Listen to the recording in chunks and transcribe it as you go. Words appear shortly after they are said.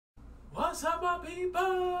What's up, my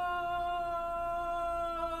people?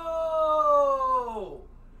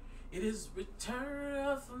 It is Return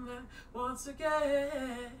of the Man once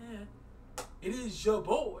again. It is your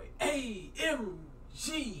boy AMG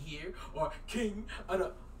here, or King of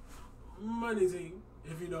the Money Team,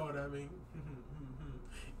 if you know what I mean.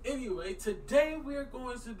 Anyway, today we're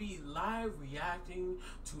going to be live reacting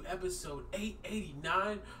to episode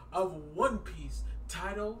 889 of One Piece,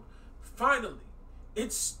 titled Finally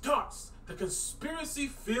It Starts, the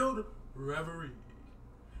Conspiracy-Filled Reverie.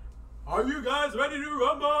 Are you guys ready to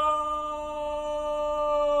rumble?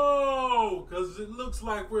 Because it looks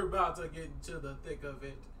like we're about to get into the thick of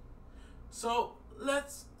it. So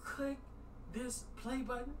let's click this play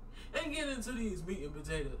button and get into these meat and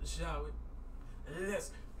potatoes, shall we? And let's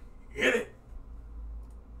get it.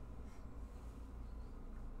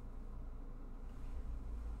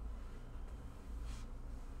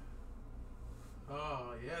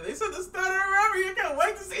 Oh, yeah, they said the start of the reverie. You can't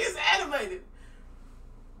wait to see it's animated.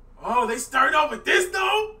 Oh, they started off with this,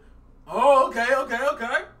 though? Oh, okay.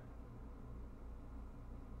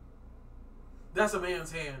 That's a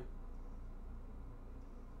man's hand.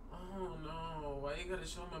 Oh, no. Why you gotta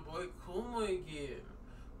show my boy Kuma again?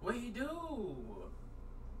 What he do?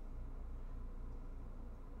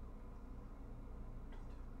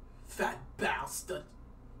 Fat bastard.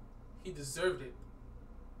 He deserved it.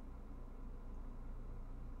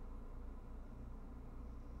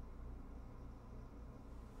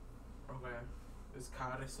 Okay. It's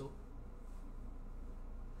Karisu.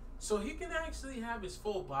 So he can actually have his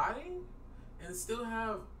full body and still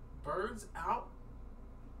have birds out?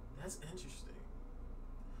 That's interesting.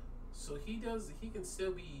 So he can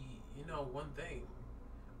still be, one thing.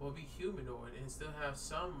 Or be humanoid and still have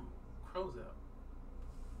some crows out.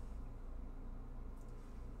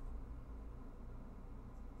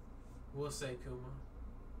 We'll say Kuma.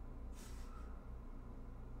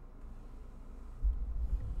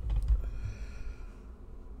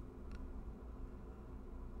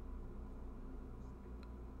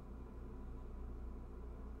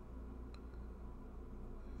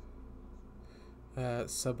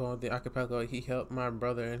 Sabo the archipelago, he helped my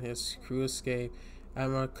brother and his crew escape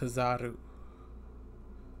Amakazaru.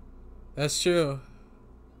 That's true.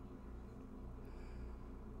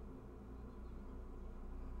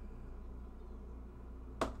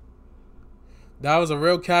 That was a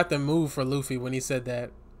real captain move for Luffy when he said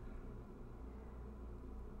that.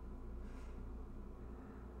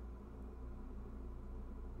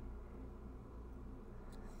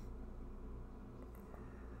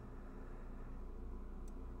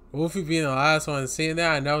 Luffy being the last one seeing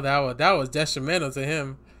that, I know that was detrimental to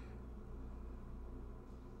him.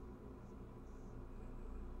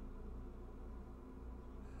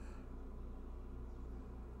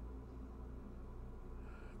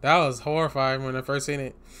 That was horrifying when I first seen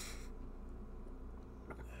it.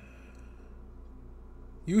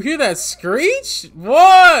 You hear that screech?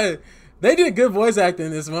 What? They did good voice acting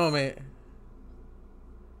in this moment.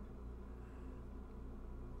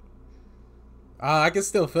 I can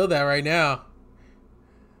still feel that right now.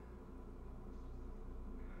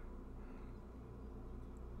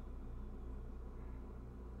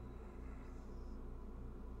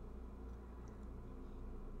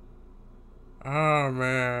 Oh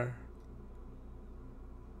man.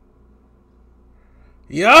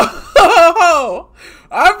 Yo!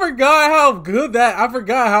 I forgot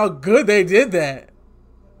how good they did that.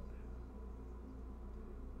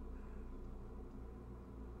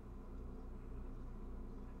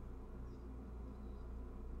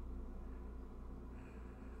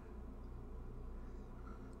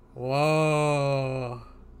 Whoa.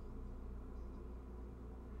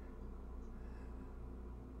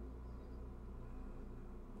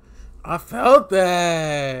 I felt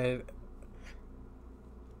that.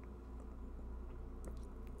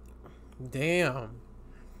 Damn.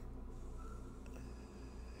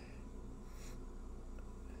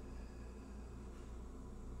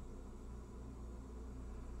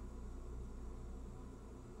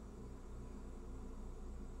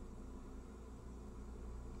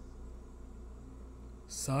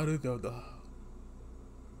 Sarugoda.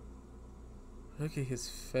 Look at his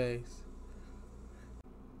face.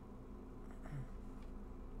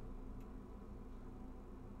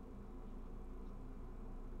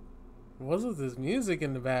 What's with this music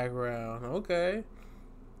in the background? Okay.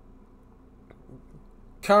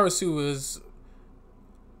 Karisu is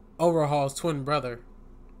Overhaul's twin brother.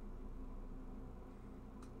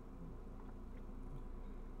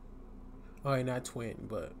 Oh, wait, not twin,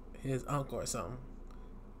 but his uncle or something.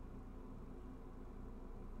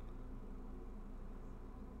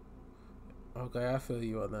 Okay, I feel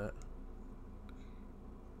you on that.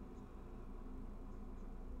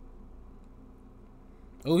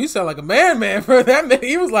 Oh, he sounded like a man for that man.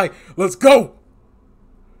 He was like, let's go.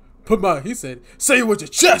 He said, say it with your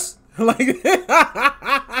chest. Like,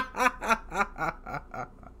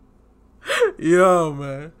 yo,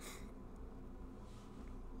 man.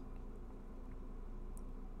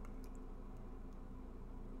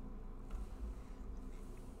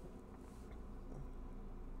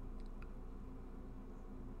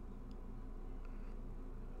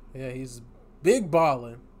 Yeah, he's big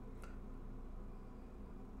balling.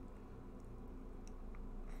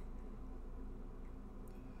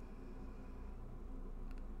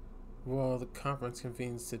 Well, the conference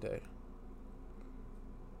convenes today.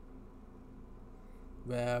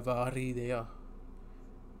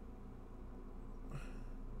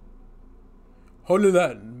 Holy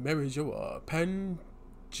Land, Marijoa,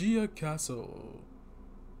 Pangea Castle.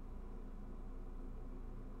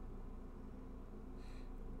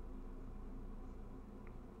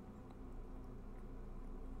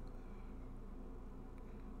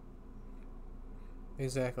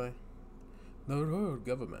 Exactly. The royal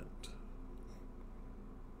government.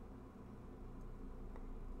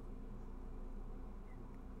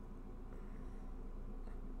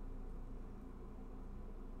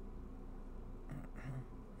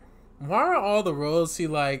 Why are all the royalty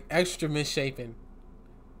like extra misshapen?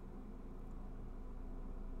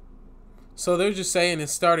 So they're just saying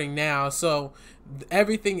it's starting now. So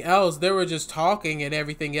everything else, they were just talking and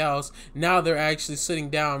everything else. Now they're actually sitting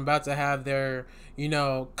down, about to have their, you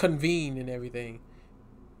know, convene and everything.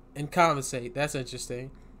 And conversate. That's interesting.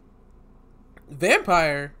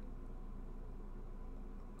 Vampire.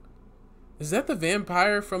 Is that the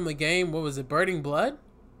vampire from the game? What was it? Burning Blood?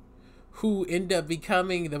 Who ended up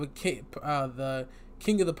becoming the king of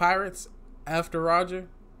the pirates after Roger?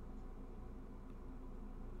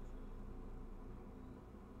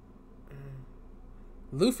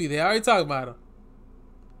 Luffy, they already talked about him.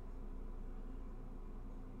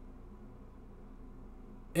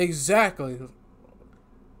 Exactly.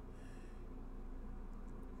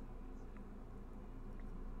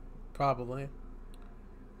 Probably.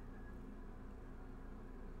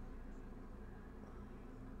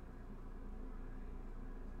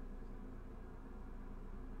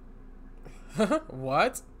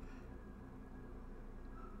 What?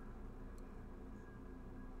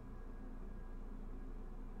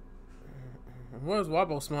 What is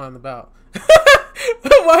Wabo smiling about?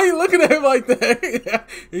 Why are you looking at him like that?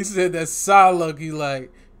 He said that side look. He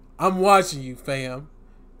like, I'm watching you, fam.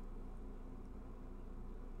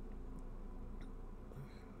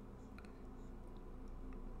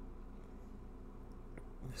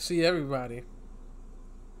 See everybody.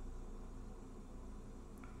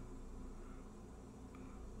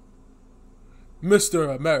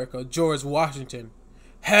 Mr. America, George Washington.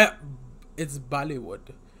 It's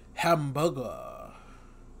Bollywood. Hamburger.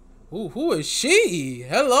 Ooh, who is she?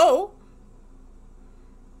 Hello.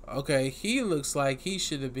 Okay, he looks like he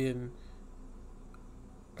should have been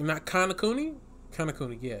not Kanakuni?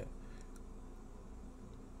 Kanakuni, yeah.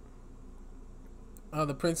 Oh,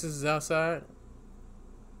 the princess is outside.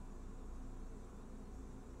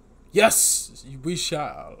 Yes, we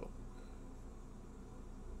shall.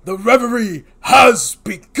 The revelry has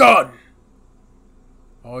begun.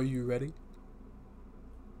 Are you ready?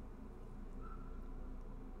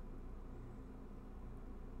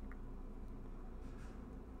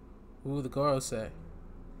 What will the girls say?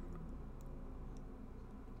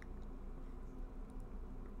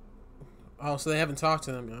 Oh, so they haven't talked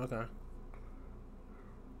to them yet. Okay.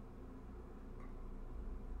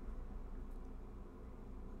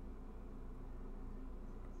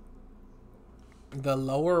 The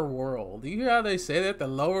lower world. Do you hear how they say that? The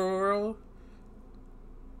lower world?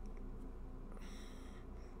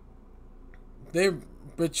 They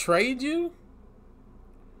betrayed you?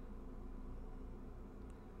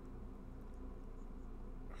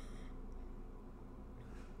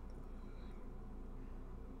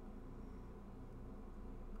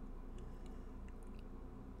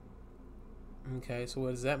 Okay, so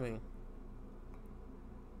what does that mean?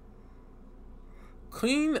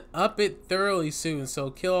 Clean up it thoroughly soon, so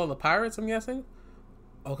kill all the pirates, I'm guessing?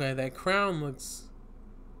 Okay, that crown looks...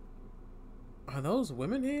 Are those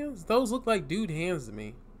women hands? Those look like dude hands to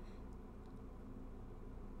me.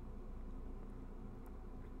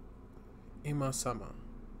 Ima-sama.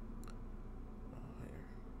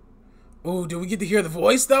 Oh, did we get to hear the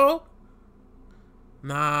voice, though?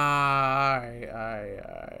 Nah,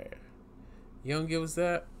 alright. You don't give us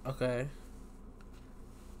that? Okay.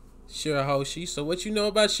 Shirahoshi. So what you know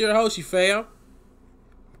about Shirahoshi, fam?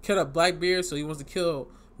 Killed up Blackbeard, so he wants to kill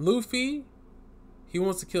Luffy. He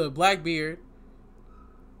wants to kill Blackbeard.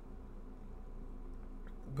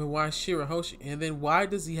 But why Shirahoshi? And then why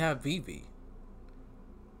does he have Vivi?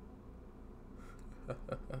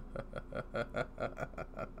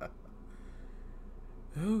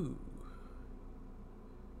 Ooh.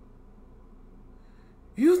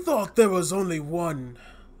 You thought there was only one.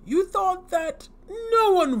 You thought that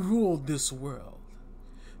no one ruled this world.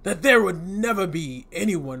 That there would never be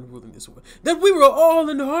anyone ruling this world. That we were all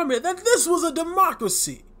in harmony. That this was a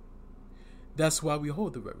democracy. That's why we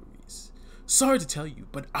hold the reveries. Sorry to tell you,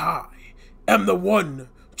 but I am the one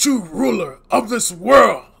true ruler of this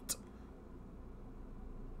world.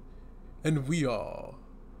 And we are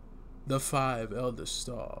the 5 Elder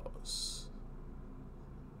Stars.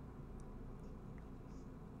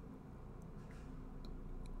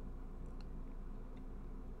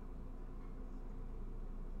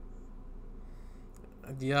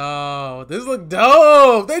 Yo, this look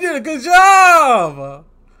dope. They did a good job.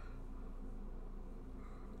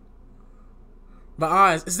 My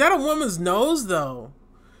eyes. Is that a woman's nose, though?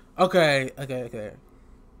 Okay. Let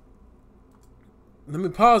me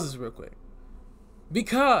pause this real quick.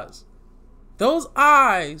 Because those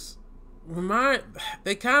eyes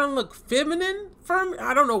they kind of look feminine for me.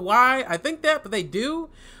 I don't know why I think that, but they do.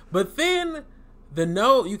 But then the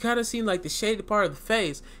nose, you kind of see like the shaded part of the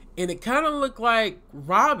face. And it kind of looked like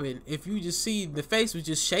Robin if you just see the face was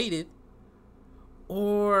just shaded.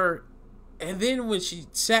 And then when she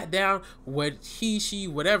sat down,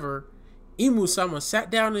 whatever, Imu-sama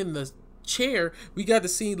sat down in the chair, we got to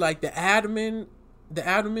see like the abdomen,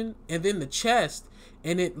 and then the chest.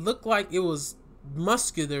 And it looked like it was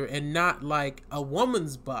muscular and not like a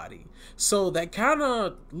woman's body. So that kind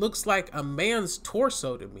of looks like a man's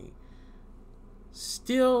torso to me.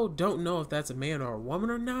 Still don't know if that's a man or a woman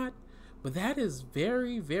or not, but that is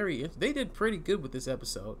very, very. They did pretty good with this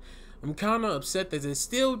episode. I'm kind of upset that they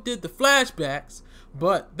still did the flashbacks,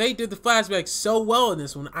 but they did the flashbacks so well in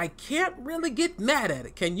this one. I can't really get mad at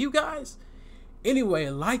it. Can you guys? Anyway,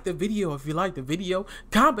 like the video if you like the video.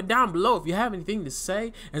 Comment down below if you have anything to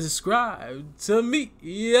say, and subscribe to me,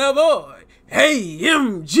 yeah boy,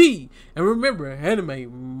 AMG. And remember,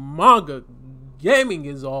 anime, manga, gaming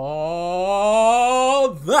is all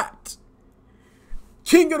that.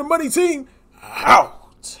 King of the Money Team,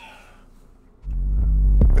 out.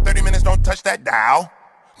 For 30 minutes, don't touch that dial.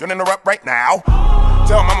 Don't interrupt right now.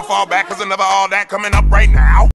 Tell mama fall back, cause another all that coming up right now.